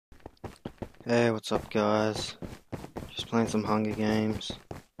Hey, what's up guys? Just playing some Hunger Games.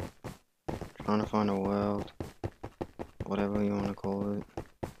 Trying to find a world. Whatever you want to call it.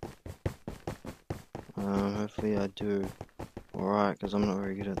 Hopefully I do alright, because I'm not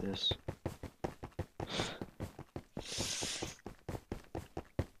very good at this.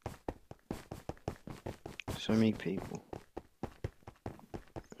 So many people.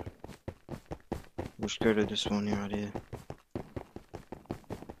 We'll just go to this one here, right here.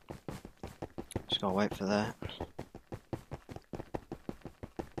 Just gotta wait for that.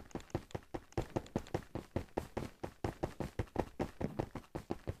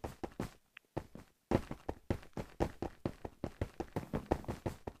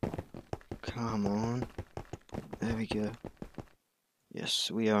 Come on. There we go.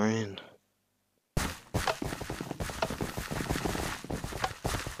 Yes, we are in.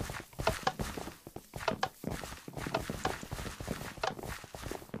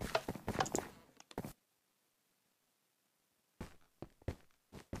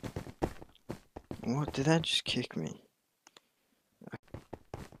 What? Did that just kick me?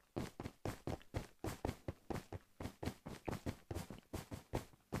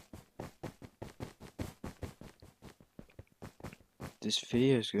 This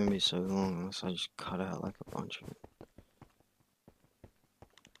video is gonna be so long unless I just cut out like a bunch of it.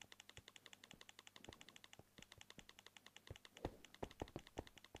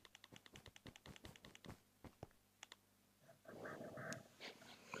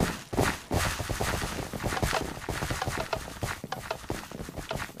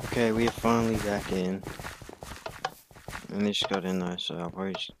 Okay, we are finally back in. And they just got in though, so I'll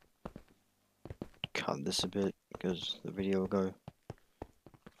probably just cut this a bit because the video will go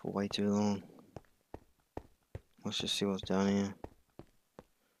for way too long. Let's just see what's down here.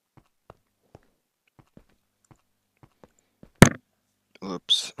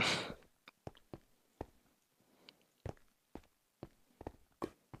 Oops.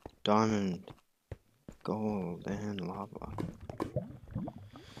 Diamond, gold, and lava.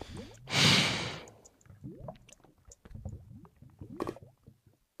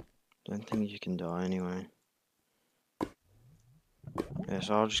 Don't think you can die anyway. Yeah,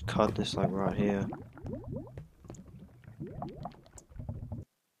 so I'll just cut this like right here.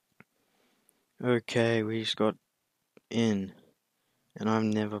 Okay, we just got in. And I've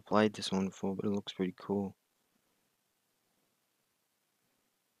never played this one before, but it looks pretty cool.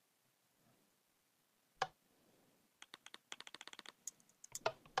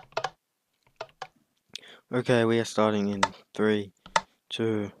 Okay, we are starting in 3,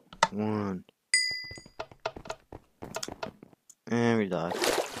 2, 1. And we died.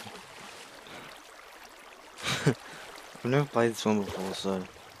 I've never played this one before, so...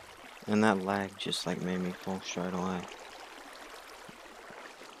 And that lag just like made me fall straight away.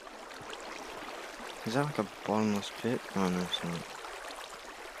 Is that like a bottomless pit? Oh no, it's not.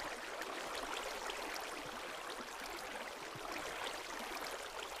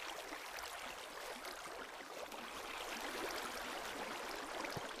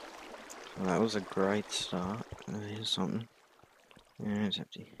 Well, that was a great start. Here's something. Yeah, it's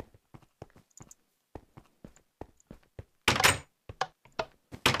empty.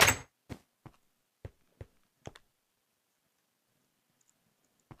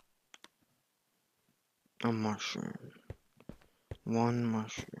 A mushroom. One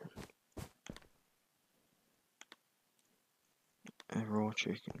mushroom. A raw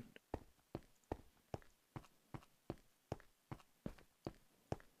chicken.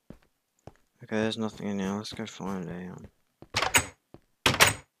 Okay, there's nothing in there. Let's go find a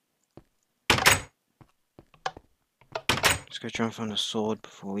Let's go try and find a sword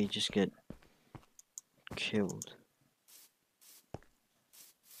before we just get killed.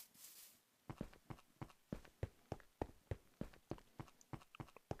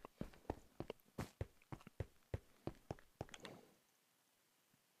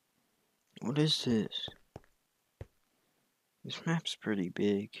 What is this? This map's pretty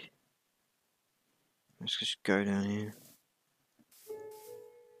big. Let's just go down here.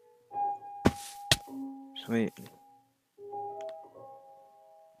 Sweet.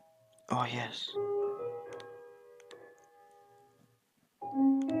 Oh yes.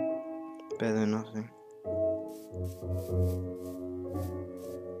 Better than nothing.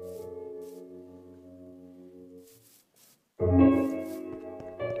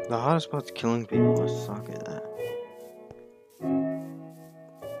 The hardest part's killing people. I suck at that.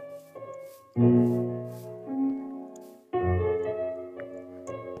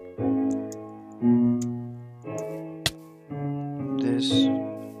 There's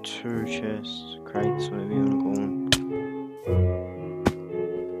 2 chests, crates, whatever you wanna call them.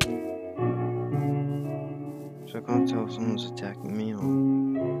 tell if someone's attacking me or...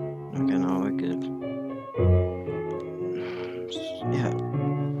 Okay, no, we're good.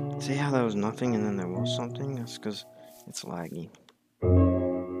 Yeah. See how there was nothing and then there was something? That's because it's laggy.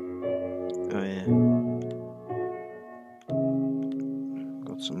 Oh yeah.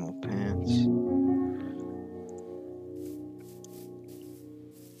 Got some more pants.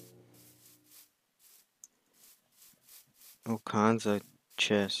 All kinds of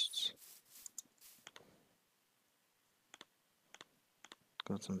chests.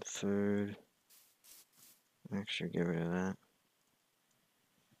 Got some food. Actually, get rid of that.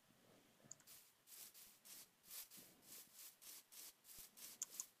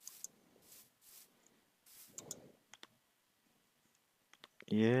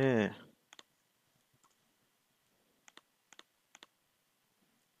 Yeah.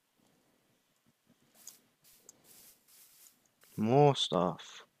 More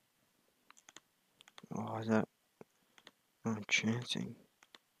stuff. Oh, is that... Oh, enchanting.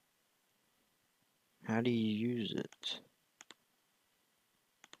 How do you use it?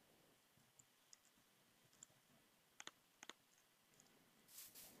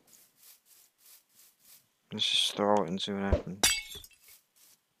 Let's just throw it and see what happens.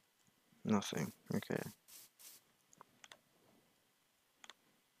 Nothing. Okay.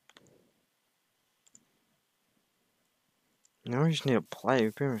 Now we just need to play.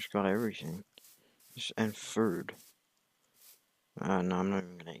 We pretty much got everything. And food. No, I'm not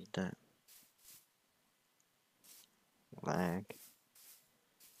even gonna eat that. Lag.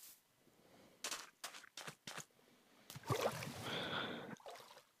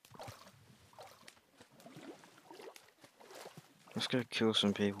 Let's go kill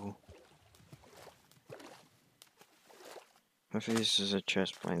some people. Hopefully this is a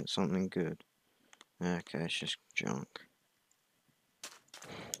chest plate, something good. Okay, it's just junk.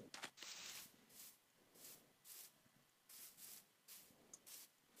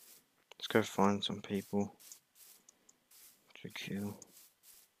 Let's go find some people to kill.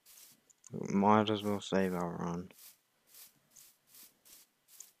 Might as well save our run.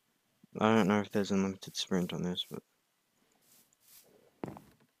 I don't know if there's unlimited sprint on this, but...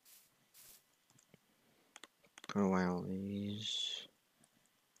 Put away all these.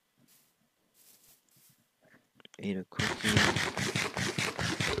 Eat a cookie.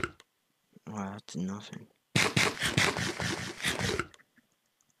 Oh, that's nothing.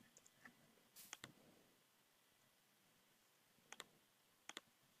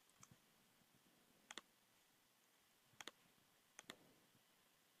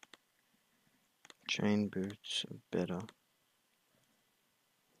 Chain boots are better.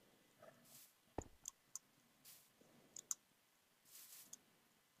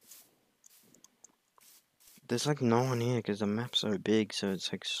 There's like no one here because the map's so big, so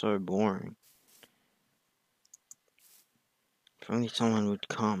it's like so boring. If only someone would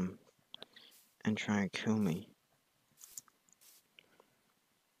come and try and kill me.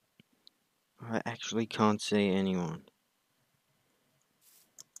 I actually can't see anyone.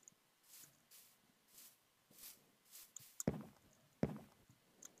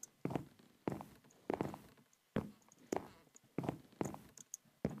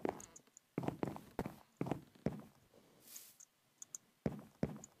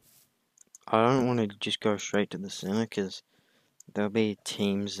 I don't want to just go straight to the center because there'll be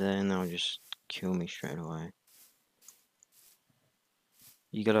teams there and they'll just kill me straight away.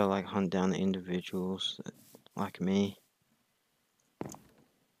 You gotta like hunt down the individuals like me.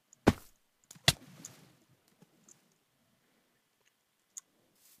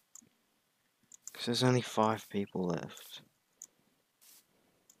 Because there's only 5 people left.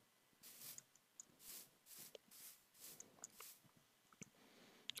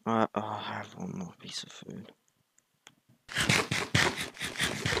 I have one more piece of food.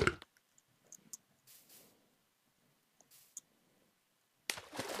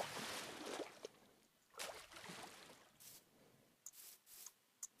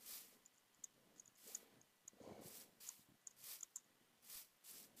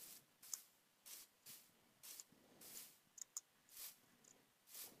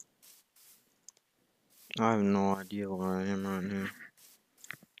 I have no idea where I am right now.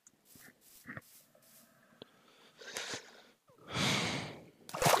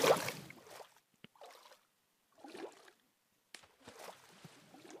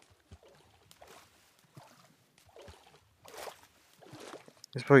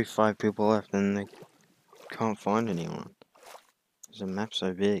 There's probably 5 people left and they can't find anyone. The map's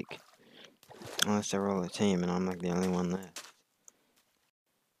so big. Unless they're all a team and I'm like the only one there.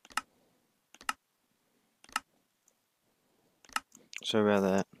 Sorry about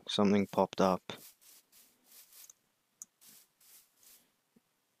that. Something popped up.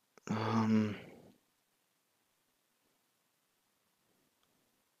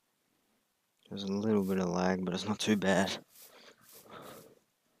 There's a little bit of lag, but it's not too bad.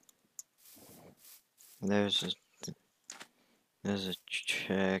 There's a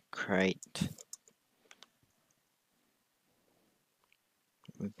chair crate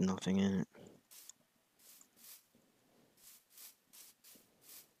with nothing in it.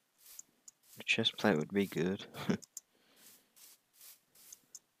 A chest plate would be good.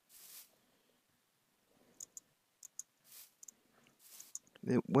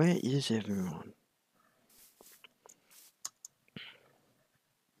 Where is everyone?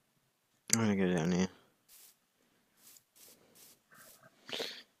 I'm gonna go down here.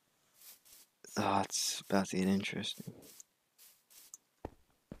 Oh, it's about to get interesting.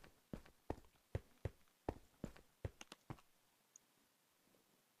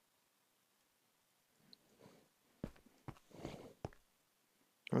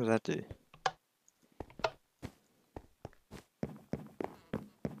 What does that do?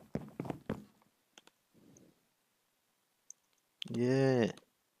 Yeah,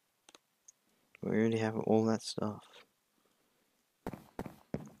 we already have all that stuff.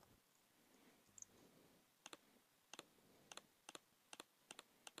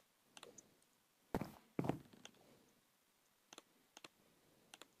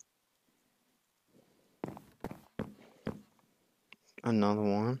 Another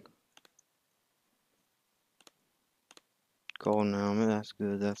one. Golden helmet, that's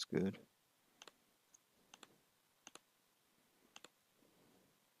good, that's good.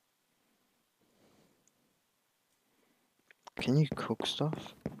 Can you cook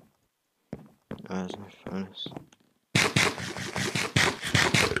stuff? Oh, there's no furnace.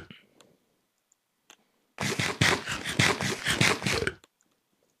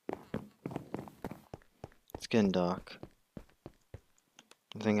 It's getting dark.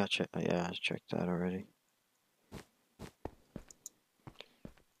 I think I checked, yeah, I checked that already.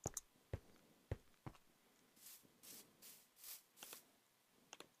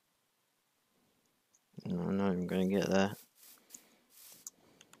 No, I'm not even gonna get that.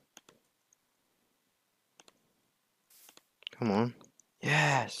 Come on.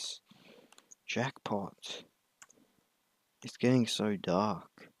 Yes! Jackpot. It's getting so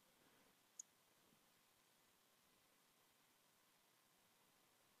dark.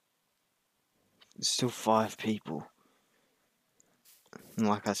 There's still 5 people. And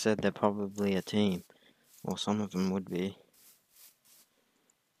like I said, they're probably a team. Or some of them would be.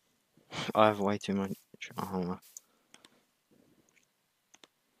 I have way too much armor.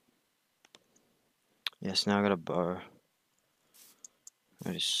 Yes, now I got a bow.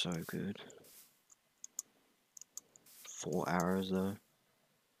 That is so good. 4 arrows though.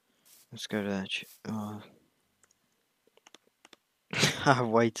 Let's go to that. Oh. I have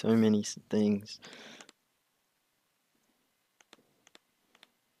way too many things.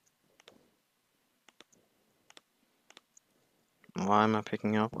 Why am I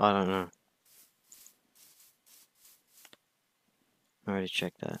picking up? I don't know. I already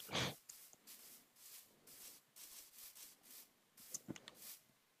checked that.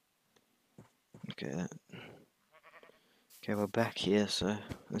 Okay, okay, we're back here, so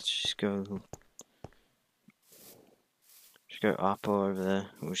let's just go up or over there.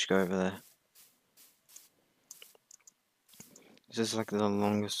 We'll just go over there. This is like the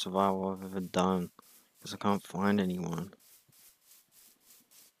longest survival I've ever done, because I can't find anyone.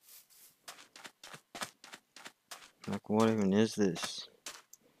 Like, what even is this?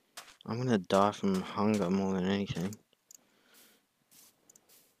 I'm gonna die from hunger more than anything.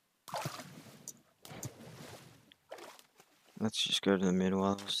 Let's just go to the middle,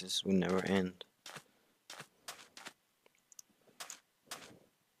 otherwise this will never end.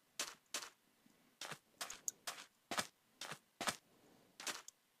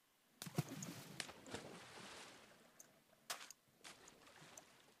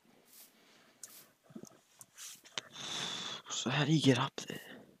 So how do you get up there?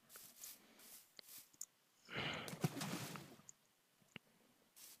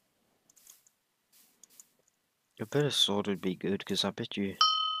 A better sword would be good, because I bet you...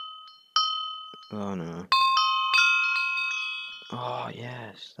 Oh no. Oh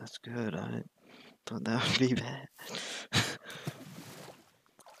yes, that's good. I thought that would be bad.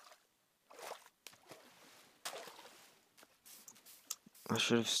 I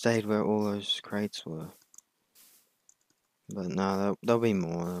should have stayed where all those crates were. But no, there'll be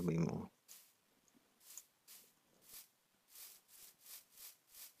more, there'll be more.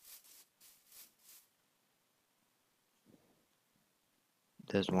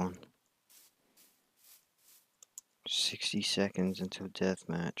 There's one. 60 seconds until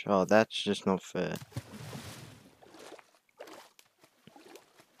deathmatch. Oh, that's just not fair.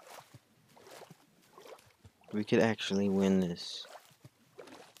 We could actually win this.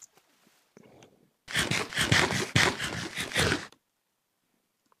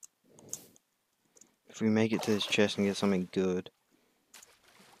 If we make it to this chest and get something good.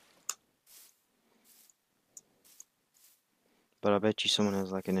 But I bet you someone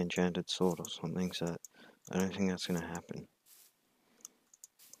has like an enchanted sword or something, so I don't think that's gonna happen.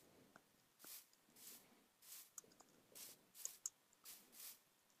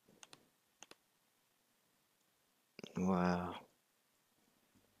 Wow.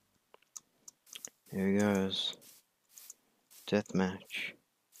 Here he goes. Deathmatch.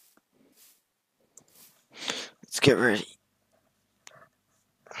 Let's get ready.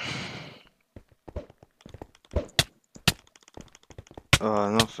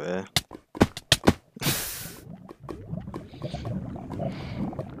 Oh, not fair.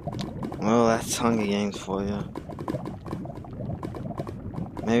 Well, that's Hunger Games for you.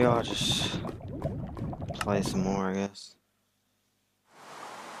 Maybe I'll just play some more, I guess.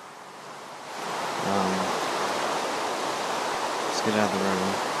 Let's get out of the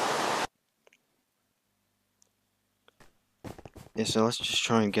room. Yeah, so let's just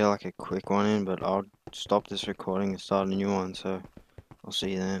try and get like a quick one in, but I'll stop this recording and start a new one, so I'll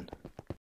see you then.